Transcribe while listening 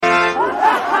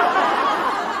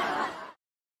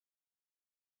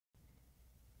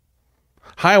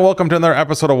Hi, welcome to another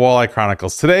episode of Walleye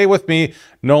Chronicles. Today with me,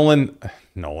 Dylan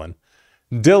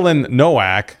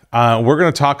Noak. We're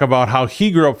going to talk about how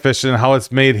he grew up fishing and how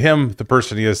it's made him the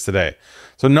person he is today.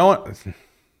 So Nolan,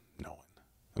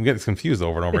 I'm getting confused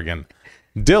over and over again.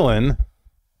 Dylan,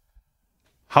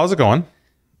 how's it going?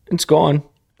 It's going.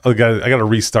 I got to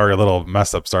restart a little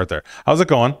messed up start there. How's it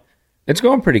going? It's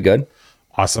going pretty good.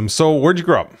 Awesome. So where'd you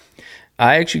grow up?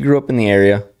 I actually grew up in the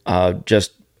area,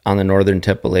 just on the northern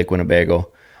tip of Lake Winnebago.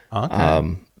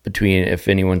 Okay. Between, if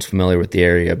anyone's familiar with the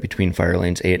area, between fire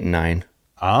lanes 8 and 9.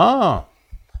 Ah,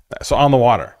 so on the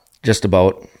water. Just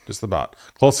about. Just about.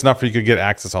 Close enough for you could get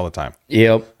access all the time.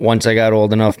 Yep. Once I got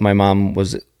old enough, my mom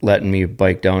was letting me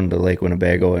bike down to Lake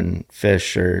Winnebago and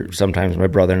fish, or sometimes my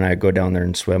brother and I go down there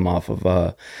and swim off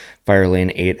of fire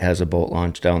lane 8 has a boat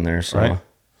launch down there. So. Right.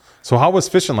 So how was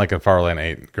fishing like in fire lane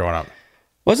 8 growing up?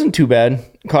 Wasn't too bad.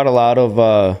 Caught a lot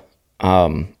of...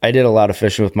 I did a lot of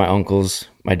fishing with my uncles.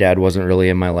 My dad wasn't really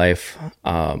in my life.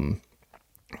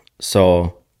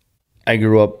 So I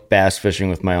grew up bass fishing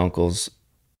with my uncles,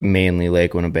 mainly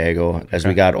Lake Winnebago. As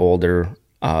we got older,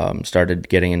 started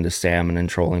getting into salmon and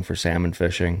trolling for salmon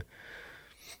fishing.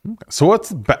 So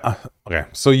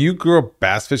so you grew up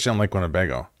bass fishing on Lake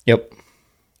Winnebago. Yep.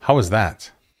 How was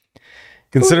that?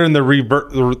 Considering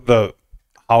the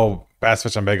how bass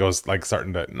fishing on Winnebago is like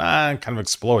starting to kind of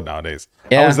explode nowadays.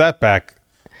 Yeah. How was that back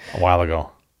a while ago?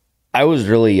 I was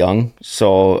really young,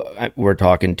 so we're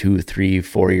talking 2, 3,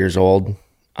 4 years old.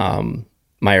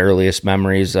 My earliest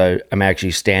memories, I'm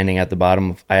actually standing at the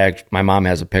bottom of, my mom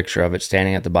has a picture of it,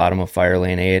 standing at the bottom of fire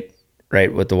lane 8,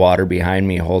 right with the water behind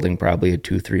me, holding probably a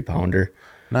 2-3 pounder.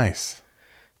 Nice.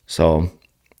 So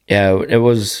yeah, it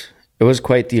was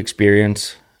quite the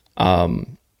experience.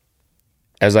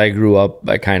 As I grew up,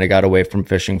 I kind of got away from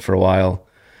fishing for a while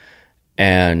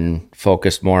and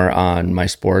focused more on my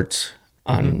sports.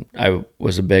 I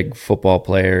was a big football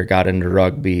player, got into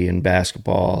rugby and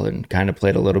basketball and kind of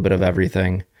played a little bit of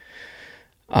everything.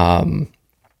 Then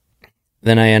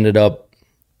I ended up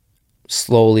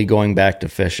slowly going back to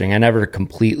fishing. I never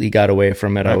completely got away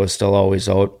from it. I was still always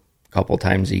out a couple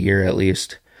times a year at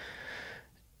least.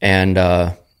 And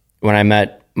when I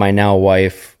met my now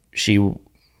wife, she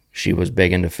was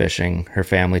big into fishing. Her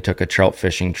family took a trout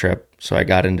fishing trip, so I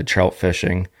got into trout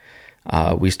fishing.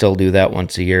 We still do that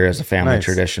once a year as a family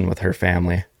tradition with her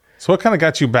family. So what kind of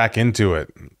got you back into it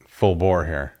full bore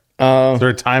here? Is there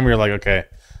a time where you're like, okay,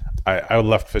 I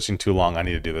left fishing too long. I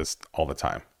need to do this all the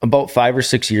time. About 5 or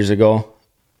 6 years ago,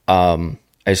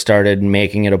 I started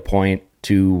making it a point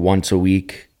to once a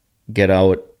week get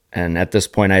out. And at this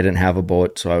point, I didn't have a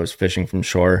boat, so I was fishing from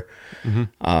shore.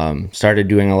 Started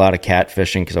doing a lot of cat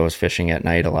fishing because I was fishing at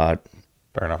night a lot.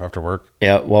 Fair enough, after work.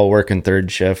 Yeah, while working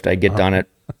third shift, I get done at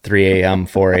 3 a.m.,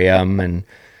 4 a.m., and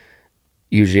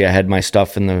usually I had my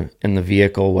stuff in the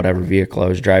vehicle, whatever vehicle I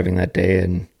was driving that day,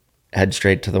 and head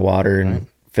straight to the water and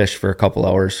fish for a couple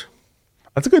hours.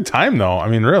 That's a good time, though. I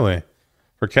mean, really,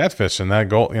 for catfishing, that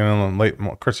goal, late.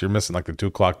 Of course, you're missing like the 2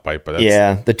 o'clock bite, but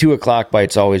that's, the 2 o'clock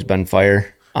bite's always been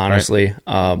fire. Honestly,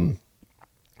 on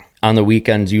the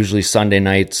weekends, usually Sunday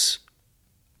nights,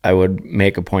 I would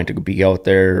make a point to be out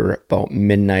there. About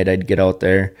midnight, I'd get out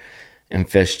there and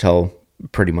fish till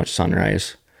pretty much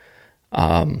sunrise.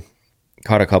 Caught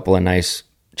a couple of nice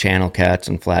channel cats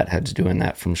and flatheads doing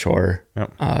that from shore.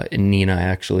 In Neenah,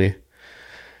 actually.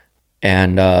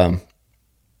 And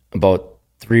about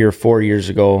 3 or 4 years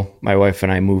ago, my wife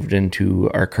and I moved into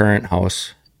our current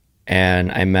house,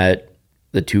 and I met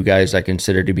the 2 guys I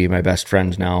consider to be my best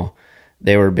friends now.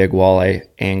 They were big walleye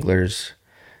anglers.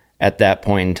 At that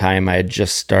point in time, I had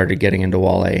just started getting into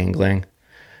walleye angling.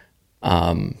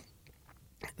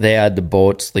 They had the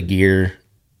boats, the gear.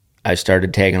 I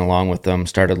started tagging along with them,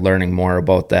 started learning more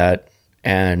about that,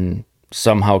 and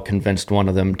somehow convinced one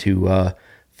of them to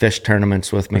fish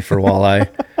tournaments with me for walleye.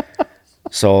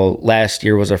 So last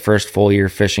year was our first full year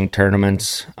fishing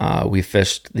tournaments. We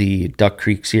fished the Duck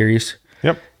Creek series.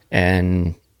 Yep.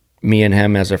 And me and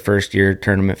him, as our first year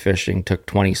tournament fishing, took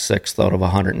 26th out of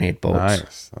 108 boats.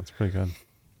 Nice. That's pretty good.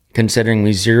 Considering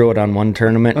we zeroed on one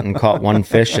tournament and caught one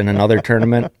fish in another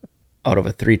tournament out of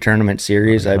a 3 tournament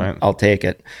series, I'll take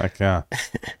it. Heck yeah.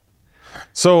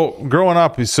 So growing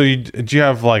up, did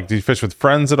you fish with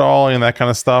friends at all and that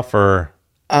kind of stuff, or?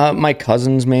 My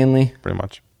cousins mainly. Pretty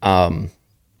much. A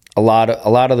lot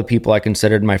of the people I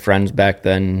considered my friends back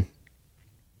then,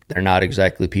 they're not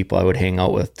exactly people I would hang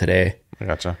out with today. I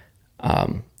gotcha.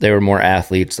 They were more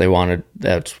athletes.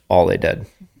 That's all they did.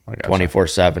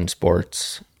 24/7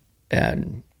 sports.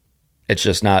 And it's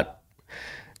just not,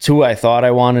 it's who I thought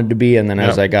I wanted to be. And then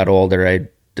as I got older, I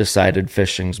decided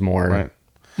fishing's more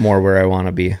where I want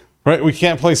to be. Right. We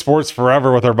can't play sports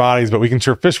forever with our bodies, but we can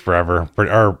sure fish forever,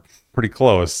 or pretty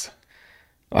close.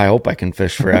 I hope I can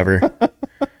fish forever.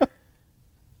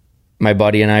 My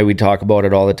buddy and I, we talk about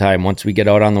it all the time. Once we get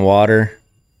out on the water,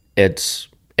 it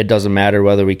doesn't matter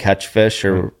whether we catch fish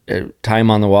or time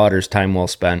on the water is time well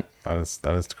spent. That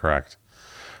is correct.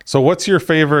 So what's your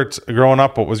favorite, growing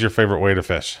up, what was your favorite way to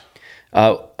fish?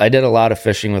 I did a lot of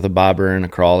fishing with a bobber and a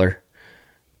crawler.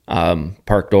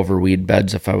 Parked over weed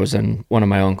beds if I was in one of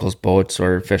my uncle's boats,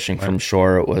 or fishing from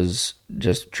shore. It was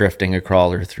just drifting a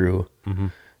crawler through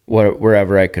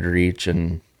wherever I could reach,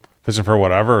 and fishing for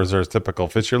whatever. Is there a typical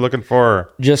fish you're looking for?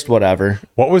 Just whatever.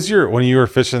 What was when you were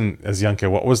fishing as a young kid,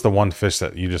 what was the one fish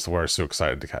that you just were so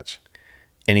excited to catch?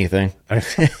 Anything.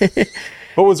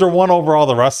 But was there one over all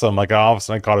the rest of them? Like all of a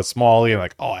sudden I caught a smallie and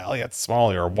like, oh, I only got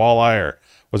smallie or a walleye, or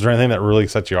was there anything that really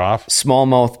set you off?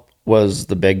 Smallmouth was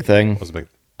the big thing.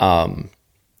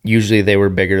 Usually they were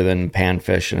bigger than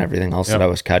panfish and everything else that I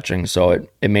was catching, so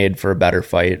it made for a better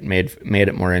fight. Made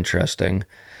it more interesting.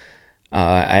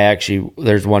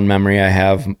 There's one memory I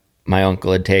have. My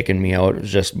uncle had taken me out. It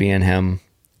was just me and him,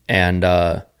 and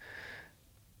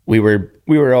we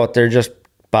were out there just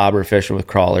bobber fishing with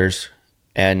crawlers,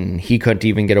 and he couldn't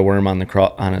even get a worm on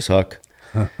his hook.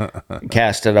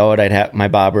 Cast it out. I'd have my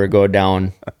bobber go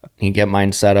down. He'd get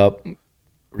mine set up,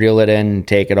 reel it in,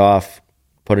 take it off,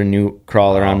 put a new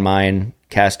crawler on mine,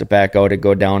 cast it back out, it'd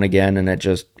go down again, and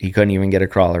he couldn't even get a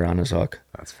crawler on his hook.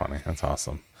 That's funny. That's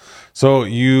awesome. So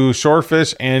you shore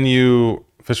fish and you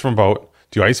fish from boat.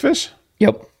 Do you ice fish?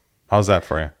 Yep. How's that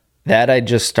for you? That I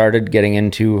just started getting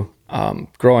into.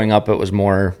 Growing up, it was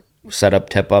more set up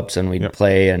tip-ups and we'd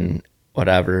play and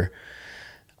whatever.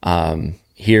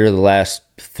 Here, the last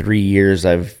 3 years,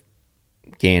 I've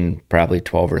gained probably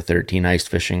 12 or 13 ice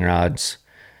fishing rods.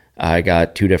 I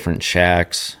got 2 different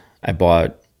shacks. I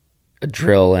bought a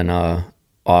drill and a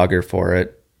auger for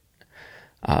it.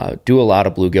 Do a lot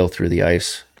of bluegill through the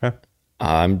ice. Okay.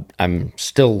 I'm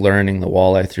still learning the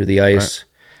walleye through the ice. Right.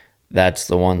 That's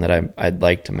the one that I'd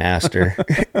like to master.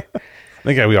 I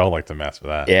think we all like to master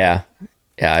that. Yeah.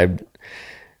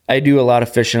 I do a lot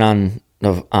of fishing on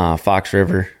the Fox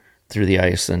River through the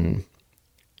ice, and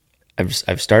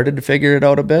I've started to figure it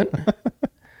out a bit.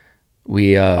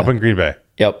 Up in Green Bay.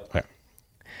 Yep. Okay.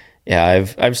 Yeah,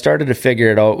 I've started to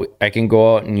figure it out. I can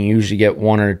go out and usually get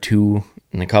 1 or 2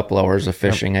 in a couple hours of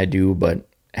fishing. I do, but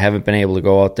haven't been able to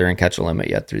go out there and catch a limit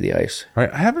yet through the ice.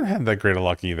 Right. I haven't had that great of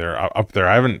luck either up there.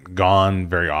 I haven't gone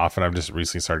very often. I've just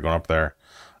recently started going up there.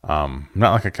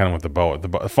 Not like I kind of with the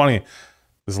boat. Funny,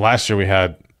 this last year we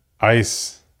had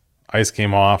ice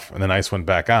came off and then ice went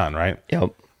back on, right?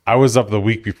 Yep. I was up the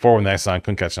week before when the ice on,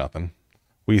 couldn't catch nothing.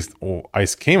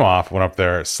 Ice came off, went up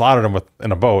there, slotted them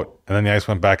in a boat, and then the ice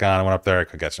went back on and went up there, I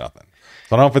could catch nothing.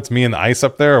 So I don't know if it's me and the ice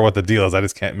up there or what the deal is. I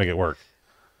just can't make it work.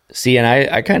 See, and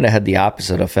I kind of had the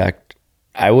opposite effect.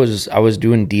 I was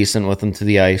doing decent with them to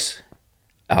the ice.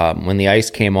 When the ice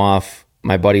came off,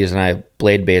 my buddies and I,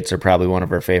 blade baits are probably one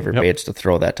of our favorite baits to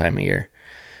throw that time of year.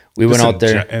 We went out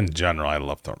there. In general, I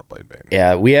love throwing a blade bait.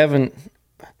 Yeah,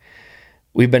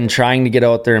 we've been trying to get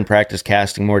out there and practice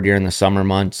casting more during the summer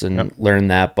months and learn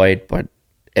that bite, but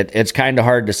it's kind of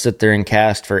hard to sit there and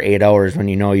cast for 8 hours when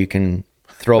you know you can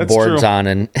throw boards on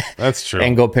and that's true,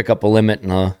 and go pick up a limit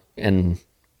in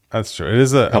that's true. It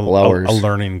is a couple hours, a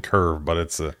learning curve, but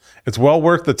it's well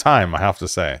worth the time, I have to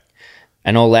say.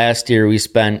 I know last year we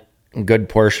spent a good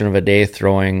portion of a day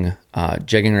throwing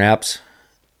jigging wraps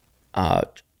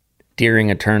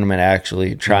during a tournament,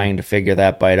 actually trying to figure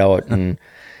that bite out, and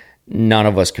none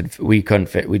of us we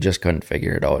just couldn't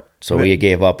figure it out. So we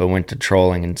gave up and went to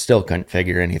trolling and still couldn't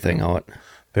figure anything out.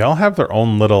 They all have their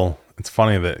own little, it's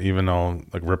funny that even though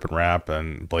like rip and wrap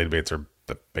and blade baits are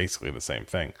basically the same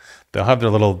thing, they'll have their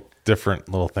little different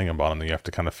little thing about them that you have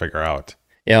to kind of figure out.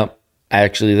 Yeah.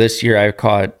 Actually, this year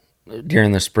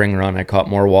during the spring run, I caught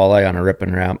more walleye on a rip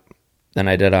and wrap than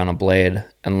I did on a blade.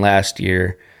 And last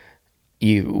year,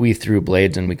 we threw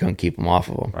blades and we couldn't keep them off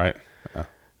of them. Right.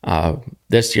 Yeah.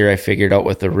 This year I figured out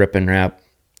with the rip and wrap,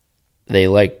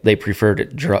 they preferred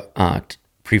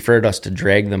us to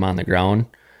drag them on the ground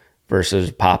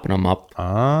versus popping them up.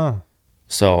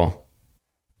 So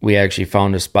we actually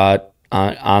found a spot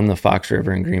on the Fox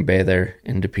River in Green Bay there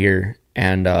in De Pere,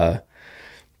 and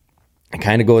it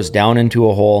kind of goes down into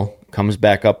a hole, comes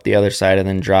back up the other side, and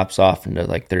then drops off into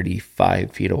like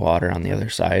 35 feet of water on the other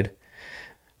side.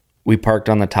 We parked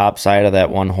on the top side of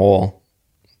that one hole,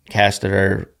 casted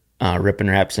our rip and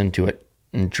wraps into it,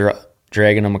 and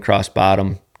dragging them across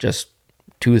bottom, just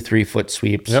 2-3 foot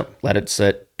sweeps, let it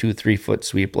sit, 2-3 foot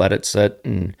sweep, let it sit,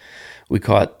 and we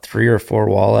caught 3 or 4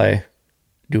 walleye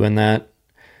doing that.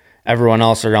 everyone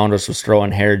else around us was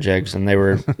throwing hair jigs, and they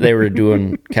were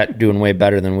kept doing way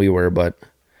better than we were, but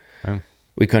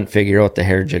we couldn't figure out the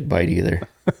hair jig bite either.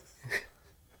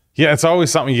 Yeah, it's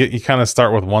always something you kind of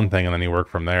start with one thing and then you work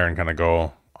from there and kind of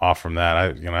go off from that.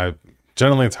 I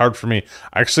generally it's hard for me.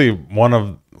 Actually, one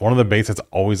of the baits that's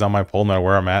always on my pole, no matter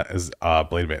where I'm at, is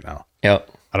blade bait now. Yep.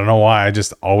 I don't know why. I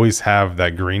just always have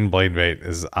that green blade bait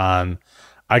is on.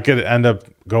 I could end up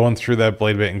going through that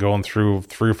blade bait and going through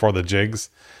 3 or 4 of the jigs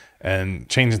and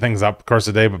changing things up, of course,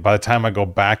 a day. But by the time I go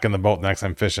back in the boat next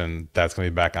time fishing, that's going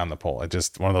to be back on the pole. It's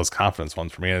just one of those confidence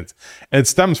ones for me. And it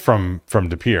stems from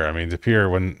De Pere. I mean, De Pere,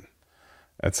 when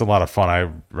it's a lot of fun. I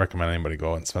recommend anybody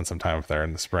go and spend some time up there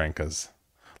in the spring because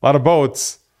a lot of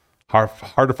boats,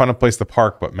 hard to find a place to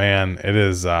park. But man, it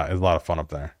is a lot of fun up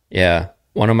there. Yeah.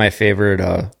 One of my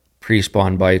favorite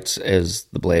pre-spawn bites is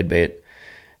the blade bait.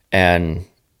 And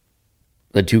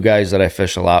the 2 guys that I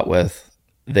fish a lot with,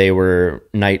 they were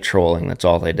night trolling. That's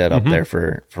all they did up there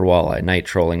for walleye. Night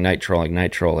trolling.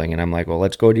 And I'm like, well,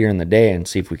 let's go during the day and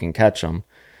see if we can catch them.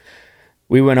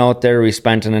 We went out there. We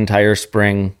spent an entire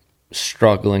spring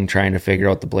struggling trying to figure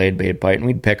out the blade bait bite. And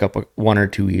we'd pick up 1 or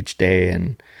 2 each day.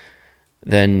 And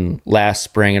then last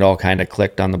spring, it all kind of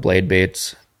clicked on the blade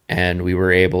baits. And we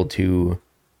were able to,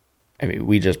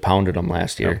 we just pounded them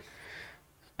last year. Yep.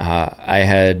 I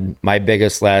had my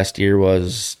biggest last year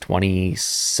was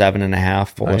 27 and a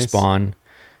half full of spawn.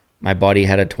 My buddy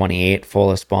had a 28 full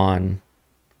of spawn,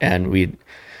 and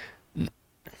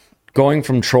going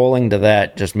from trolling to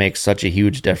that just makes such a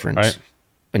huge difference. Right.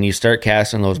 When you start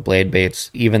casting those blade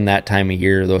baits, even that time of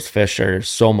year, those fish are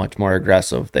so much more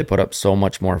aggressive. They put up so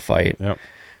much more fight. Yep.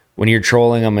 When you're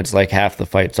trolling them, it's like half the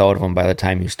fight's out of them by the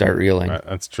time you start reeling.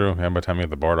 That's true. Yeah, by the time you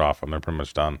get the board off them, they're pretty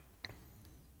much done.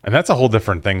 And that's a whole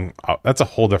different thing.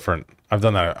 I've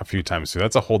done that a few times too.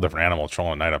 That's a whole different animal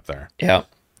trolling night up there. Yeah.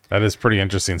 That is pretty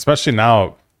interesting, especially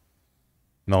now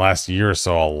in the last year or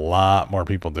so, a lot more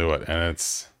people do it. And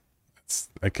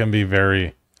it can be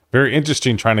very, very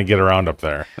interesting trying to get around up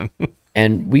there.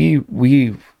 And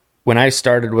we when I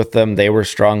started with them, they were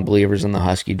strong believers in the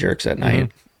Husky jerks at night.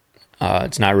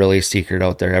 It's not really a secret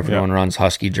out there. Everyone runs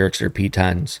Husky jerks or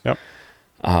P10s.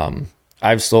 Yep.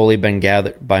 I've slowly been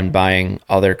buying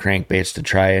other crankbaits to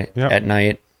try at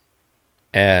night,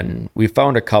 and we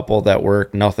found a couple that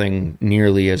work. Nothing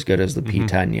nearly as good as the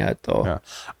P10 yet, though. Yeah,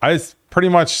 I've pretty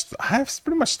much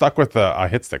stuck with the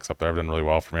hit sticks up there. I've done really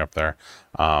well for me up there,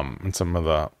 and some of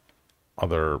the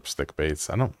other stick baits.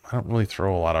 I don't really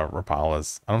throw a lot of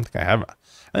Rapalas. I think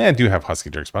I do have Husky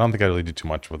jerks, but I don't think I really do too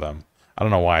much with them. I don't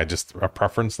know why. Just a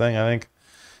preference thing, I think.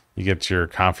 You get your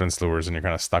confidence lures and you're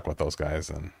kind of stuck with those guys,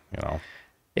 and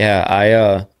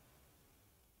Yeah,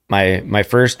 my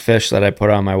first fish that I put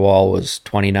on my wall was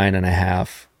 29 and a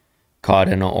half, caught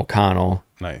in O'Connell.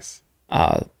 Nice.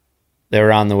 They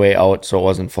were on the way out, so it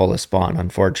wasn't full of spawn,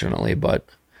 unfortunately, but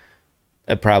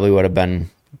it probably would have been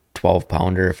 12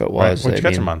 pounder if it was. Right. What'd you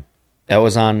catch them on? That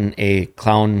was on a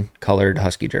clown colored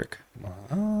Husky jerk.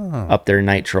 Up there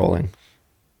night trolling.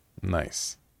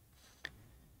 Nice.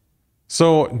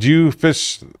 So do you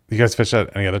guys fish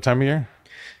at any other time of year?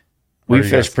 We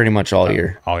fish pretty much all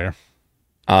year. All year.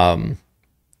 So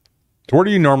where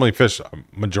do you normally fish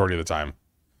majority of the time?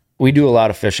 We do a lot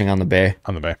of fishing on the bay.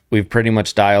 On the bay. We've pretty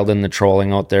much dialed in the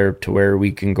trolling out there to where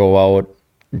we can go out,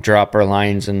 drop our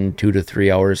lines in 2 to 3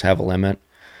 hours, have a limit.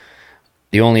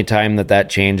 The only time that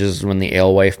changes is when the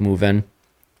alewife move in.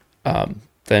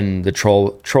 Then the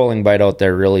trolling bite out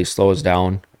there really slows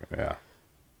down. Yeah.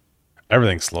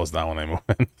 Everything slows down when they move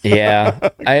in. Yeah.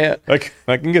 That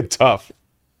can get tough.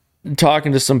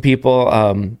 Talking to some people,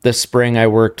 this spring I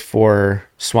worked for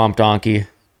Swamp Donkey,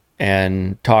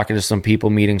 and talking to some people,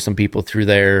 meeting some people through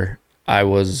there, I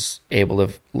was able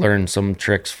to learn some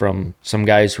tricks from some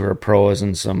guys who are pros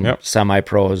and some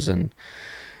semi-pros, and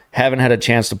haven't had a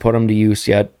chance to put them to use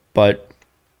yet, but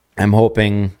I'm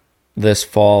hoping this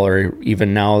fall or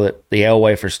even now that the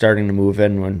alewife are starting to move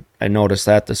in, when I noticed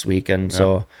that this weekend.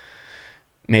 So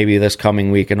maybe this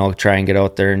coming weekend I'll try and get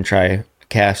out there and try a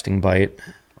casting bite.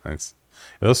 Nice.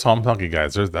 Those Swamp Donkey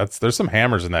guys, there's some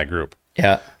hammers in that group.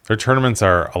 Yeah. Their tournaments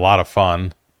are a lot of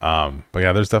fun. But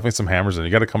yeah, there's definitely some hammers, and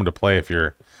you got to come to play if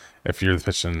you're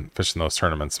fishing those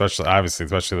tournaments,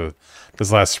 especially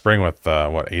this last spring with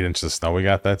 8 inches of snow we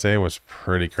got that day was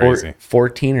pretty crazy.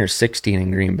 14 or 16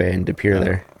 in Green Bay and De Pere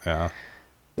there. Yeah.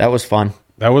 That was fun.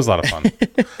 That was a lot of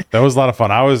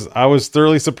fun. I was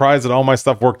thoroughly surprised that all my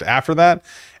stuff worked after that,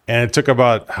 and it took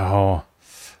about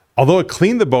although it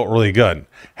cleaned the boat really good.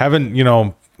 Having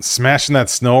smashing that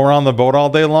snow around the boat all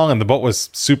day long, and the boat was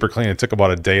super clean. It took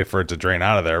about a day for it to drain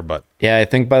out of there, but yeah, I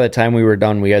think by the time we were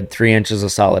done, we had 3 inches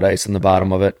of solid ice in the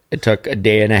bottom of it. It took a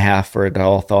day and a half for it to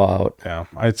all thaw out. yeah,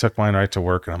 I took mine right to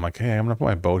work, and I'm like, hey, I'm gonna put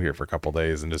my boat here for a couple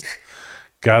days, and just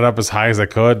got it up as high as I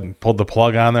could, pulled the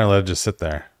plug on there, and let it just sit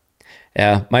there.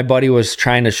 Yeah, my buddy was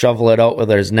trying to shovel it out with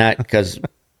his net because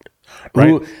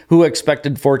Right. who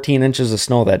expected 14 inches of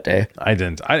snow that day? I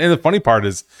didn't. And the funny part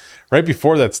is, right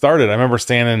before that started, I remember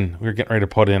standing, we were getting ready to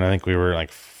put in, I think we were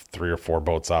like 3 or 4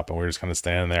 boats up, and we were just kind of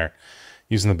standing there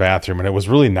using the bathroom, and it was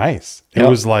really nice. It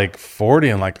was like 40,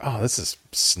 and like, oh, this is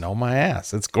snow my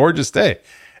ass. It's a gorgeous day.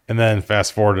 And then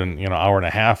fast forward in, hour and a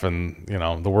half, and,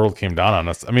 the world came down on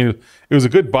us. I mean, it was a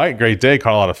good bite, great day,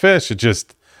 caught a lot of fish. It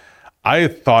just, I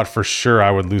thought for sure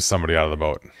I would lose somebody out of the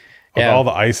boat. With all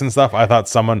the ice and stuff, I thought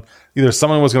either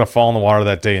someone was going to fall in the water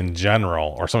that day in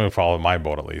general, or someone would fall in my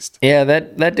boat at least. Yeah,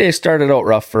 that day started out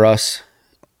rough for us.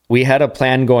 We had a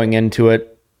plan going into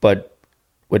it, but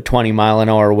with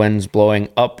 20-mile-an-hour winds blowing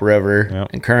upriver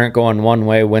and current going one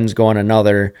way, winds going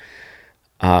another,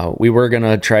 we were going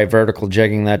to try vertical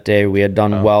jigging that day. We had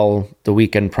done well the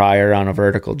weekend prior on a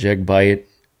vertical jig bite,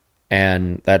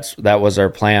 and that was our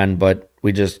plan, but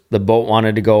the boat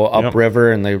wanted to go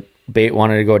upriver, and the bait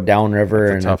wanted to go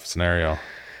downriver. It's a tough scenario.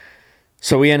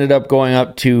 So we ended up going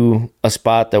up to a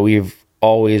spot that we've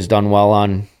always done well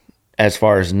on as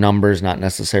far as numbers, not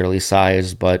necessarily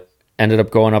size, but ended up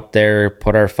going up there,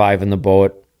 put our 5 in the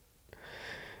boat.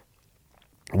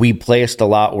 We placed a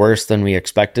lot worse than we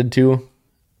expected to,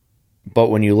 but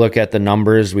when you look at the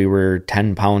numbers, we were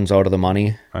 10 pounds out of the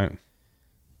money. Right.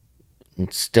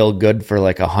 It's still good for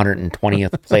like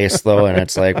 120th place though, and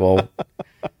it's like, well,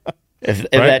 if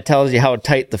that tells you how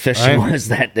tight the fishing was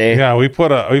that day. Yeah, we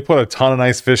put a ton of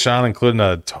nice fish on, including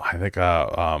I think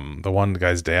the one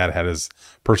guy's dad had his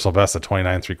personal best at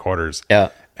 29 3/4. Yeah.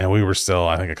 And we were still,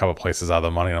 I think, a couple places out of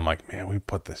the money. And I'm like, man, we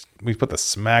put the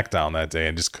smack down that day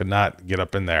and just could not get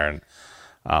up in there. And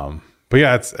but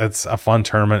yeah, it's a fun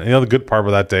tournament. The good part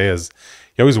about that day is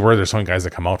you always worry there's so many guys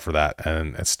that come out for that,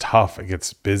 and it's tough. It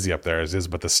gets busy up there as is,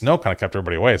 but the snow kind of kept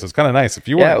everybody away, so it's kind of nice. If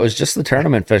you were, it was just the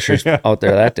tournament fishers out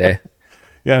there that day.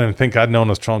 Yeah, and thank God no one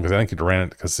was trolling, because I think you'd ran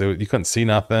it because you couldn't see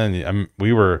nothing.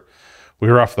 We were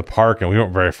off the park, and we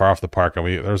weren't very far off the park, and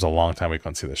there was a long time we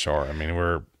couldn't see the shore. I mean,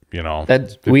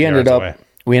 we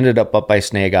ended up by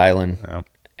Snake Island,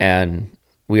 and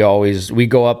we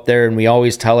go up there, and we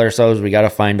always tell ourselves we got to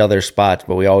find other spots,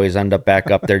 but we always end up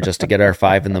back up there just to get our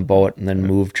 5 in the boat and then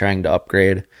move trying to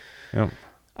upgrade. Yep.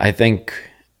 I think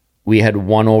we had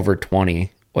 1 over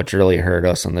 20, which really hurt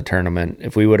us in the tournament.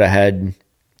 If we would have had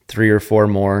 3 or 4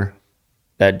 more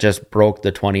that just broke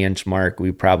the 20-inch mark,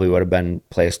 we probably would have been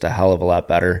placed a hell of a lot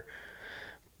better.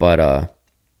 But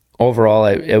overall,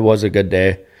 it was a good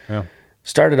day. Yeah.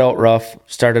 Started out rough.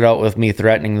 Started out with me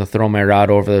threatening to throw my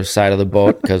rod over the side of the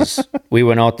boat because we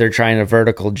went out there trying to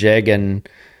vertical jig, and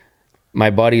my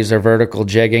buddies are vertical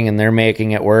jigging and they're making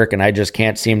it work, and I just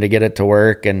can't seem to get it to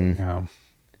work. And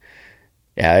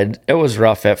it was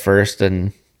rough at first,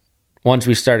 and once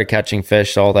we started catching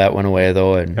fish, all that went away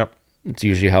though, and it's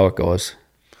usually how it goes.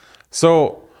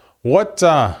 So what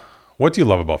do you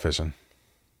love about fishing?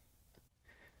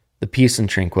 The peace and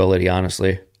tranquility,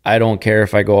 honestly. I don't care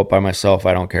if I go out by myself.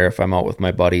 I don't care if I'm out with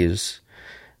my buddies.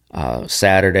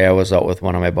 Saturday, I was out with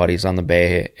one of my buddies on the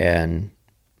bay, and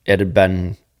it had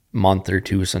been a month or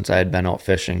 2 since I had been out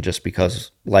fishing just because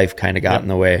life kind of got in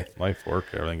the way. Life, work,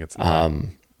 everything gets in the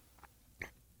way.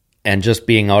 And just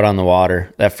being out on the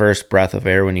water, that first breath of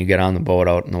air when you get on the boat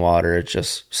out in the water, it's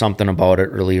just something about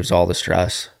it relieves all the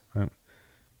stress. Right.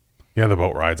 Yeah, the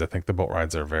boat rides. I think the boat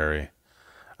rides are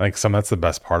that's the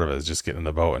best part of it, is just getting in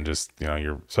the boat and just,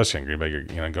 you're, especially in Green Bay, you're,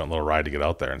 going a little ride to get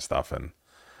out there and stuff. And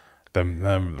the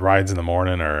rides in the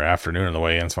morning or afternoon on the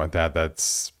way in, stuff like that,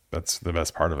 that's the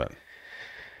best part of it.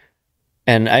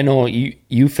 And I know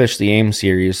you fish the AIM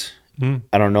series. Mm-hmm.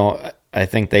 I don't know. I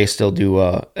think they still do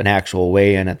an actual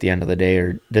weigh-in at the end of the day,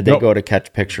 or did they go to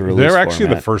catch picture release? They're actually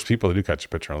format? the first people to do catch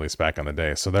picture release back in the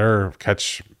day. So they're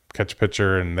catch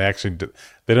picture, and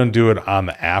they don't do it on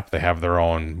the app. They have their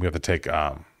own. We have to take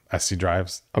SD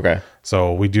drives. Okay.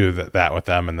 So we do that with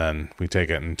them, and then we take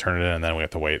it and turn it in, and then we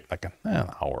have to wait like an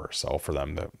hour or so for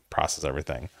them to process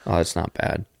everything. Oh, that's not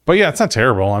bad. But yeah, it's not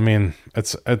terrible. I mean,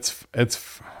 it's.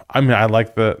 I mean, I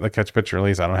like the catch picture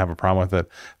release. I don't have a problem with it.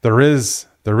 There is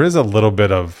a little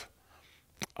bit of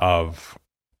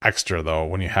extra though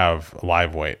when you have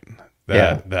live weight.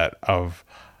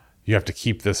 you have to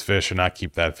keep this fish or not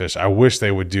keep that fish. I wish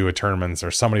they would do a tournaments,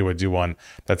 or somebody would do one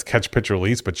that's catch, pitch,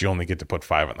 release, but you only get to put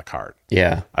 5 on the card.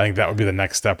 Yeah. I think that would be the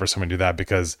next step for someone to do that,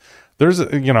 because there's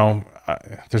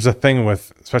there's a thing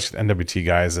with, especially the NWT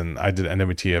guys, and I did an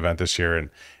NWT event this year,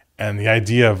 and the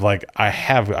idea of like, I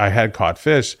had caught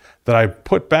fish that I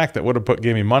put back that would have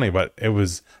gave me money, but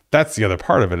that's the other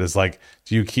part of it, is like,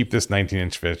 do you keep this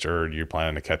 19-inch fish, or do you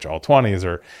plan to catch all 20s,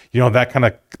 or,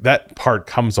 that part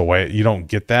comes away. You don't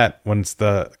get that when it's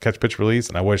the catch, pitch, release.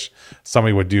 And I wish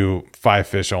somebody would do 5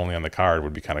 fish only on the card.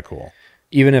 Would be kind of cool.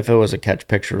 Even if it was a catch,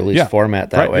 picture, release format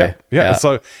that way. Yeah.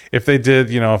 So if they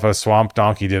did, if a Swamp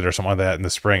Donkey did or something like that in the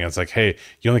spring, it's like, hey,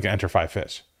 you only can enter 5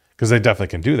 fish, because they definitely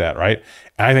can do that, right?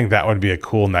 And I think that would be a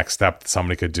cool next step that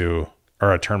somebody could do,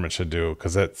 or a tournament should do,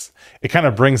 because it kind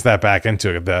of brings that back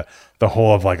into the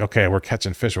whole of like, okay, we're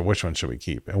catching fish, but which one should we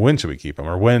keep, and when should we keep them,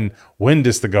 or when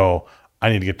just to go, I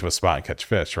need to get to a spot and catch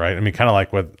fish, right? I mean, kind of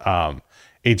like what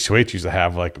H2H used to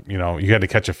have, like, you had to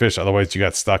catch a fish, otherwise you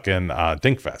got stuck in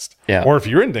Dinkfest. Yeah. Or if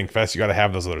you're in Dinkfest, you got to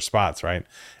have those other spots, right?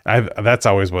 That's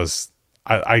always was.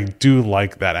 I do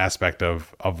like that aspect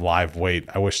of live weight.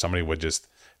 I wish somebody would just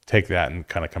take that and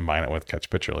kind of combine it with catch,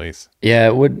 pitch, release.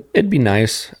 Yeah, it'd be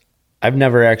nice. I've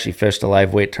never actually fished a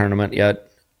live weight tournament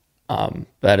yet.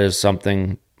 That is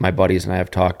something my buddies and I have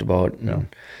talked about. And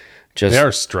they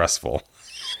are stressful.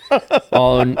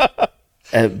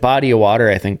 Body of water,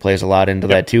 I think, plays a lot into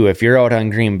that too. If you're out on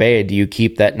Green Bay, do you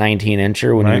keep that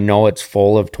 19-incher when you know it's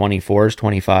full of 24s,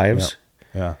 25s?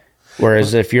 Yeah.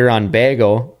 Whereas if you're on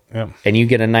Bago and you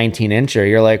get a 19-incher,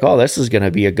 you're like, oh, this is going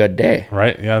to be a good day.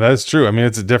 Right. Yeah, that's true. I mean,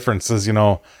 it's a difference,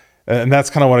 and that's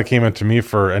kind of what it came into me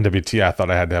for NWT. I thought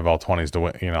I had to have all 20s to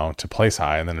win, to place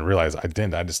high, and then I realized I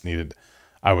didn't.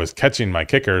 I was catching my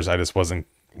kickers. I just wasn't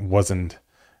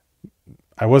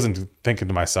thinking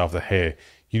to myself that, hey,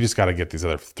 you just got to get these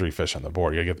other 3 fish on the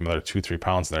board. You got to get them another 2-3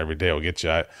 pounds in there every day. It'll get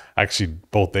you. Actually,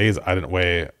 both days I didn't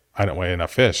weigh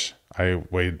enough fish. I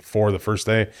weighed 4 the first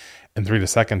day and 3 the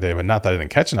second day, but not that I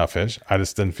didn't catch enough fish. I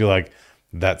just didn't feel like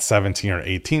that 17 or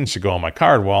 18 should go on my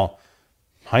card. Well,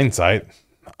 hindsight,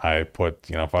 I put,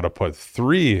 if I'd have put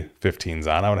 3 15s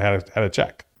on, I would have had a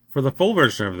check. For the full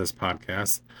version of this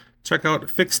podcast, check out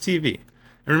Fix TV.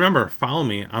 And remember, follow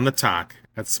me on the talk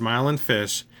at Smile and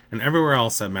Fish and everywhere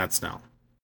else at Matt Snell.